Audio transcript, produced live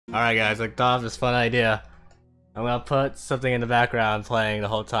Alright guys, I thought of this fun idea. I'm gonna put something in the background playing the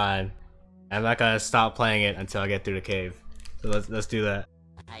whole time. I'm not gonna stop playing it until I get through the cave. So let's do that.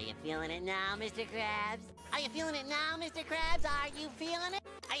 Are you feeling it now, Mr. Krabs? Are you feeling it now, Mr. Krabs? Are you feeling it?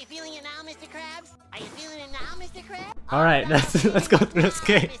 Are you feeling it now, Mr. Krabs? Are you feeling it now, Mr. Krabs? Alright, let's go through this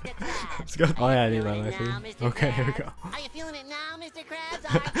cave. Let's go. Oh yeah, I need my Now, life. Mr. Okay, here we Krabs? go. Are you feeling it now, Mr. Krabs?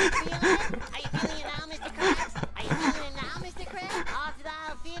 Are you feeling it? Are you feeling it now, Mr. Krabs? Are you feeling it now, Mr. Krabs? Are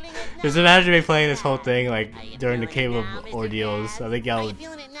you feeling it now? Just imagine me playing this whole thing like during the Cave of Ordeals. I think I would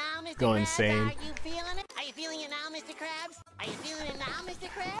go insane. Are you feeling it? Are you feeling it now, Mr. Krabs? Are you feeling it now, Mr.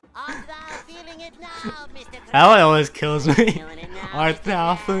 Krabs? Are thou feeling it now, Mr. Krabs? That one always kills me. Art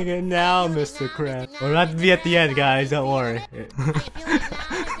thou feeling it now, Mr. Krabs? We're about to be at the end, guys. Don't worry. Are you feeling it now,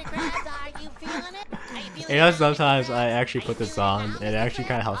 Mr. Krabs? Are you feeling it? Are you feeling You know, sometimes I actually put this on, and it actually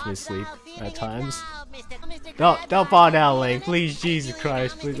kind of helps me sleep at times. Don't fall down, Link. Please, Jesus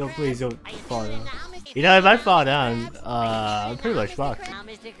Christ. Please don't fall down. You know, if I fall down, I'm pretty much fucked.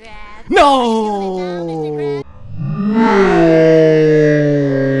 No!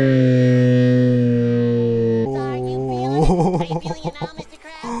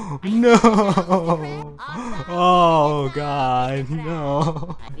 No! Oh God,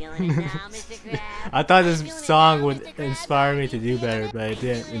 no! I thought this song would inspire me to do better, but it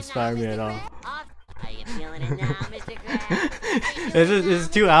didn't inspire me at all. This is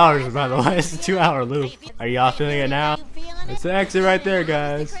 2 hours, by the way. It's a 2-hour loop. Are y'all feeling it now? It's the exit right there,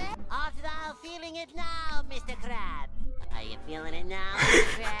 guys. Are thou feeling it now, Mr. Krabs? Are you feeling it now, Mr.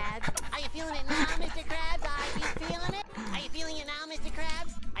 Krabs? Are you feeling it now, Mr. Krabs? Are you feeling it? Are you feeling it now, Mr.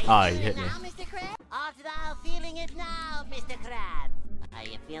 Krabs? Oh, you hit me. Mr. Krabs? Are thou feeling it now, Mr. Krabs? Are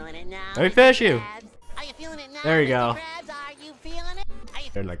you feeling it now? Let me finish you. Are you feeling it now? There you go. Krabs? Are you feeling it?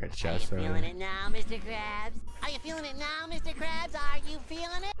 They're like a chest. Are you feeling it now, Mr. Krabs? Are you feeling it now, Mr. Krabs? Are you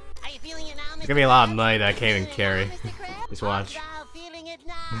feeling it? Are you feeling it now, Mr. There's gonna be a lot of money that I can't even carry. Just watch. I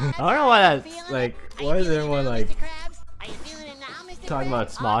don't know why that's like. Why is everyone like talking about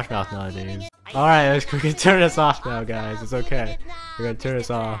Smosh Mouth nowadays? Alright, we can turn this off now, guys. It's okay. We're gonna turn this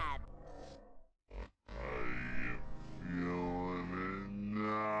off.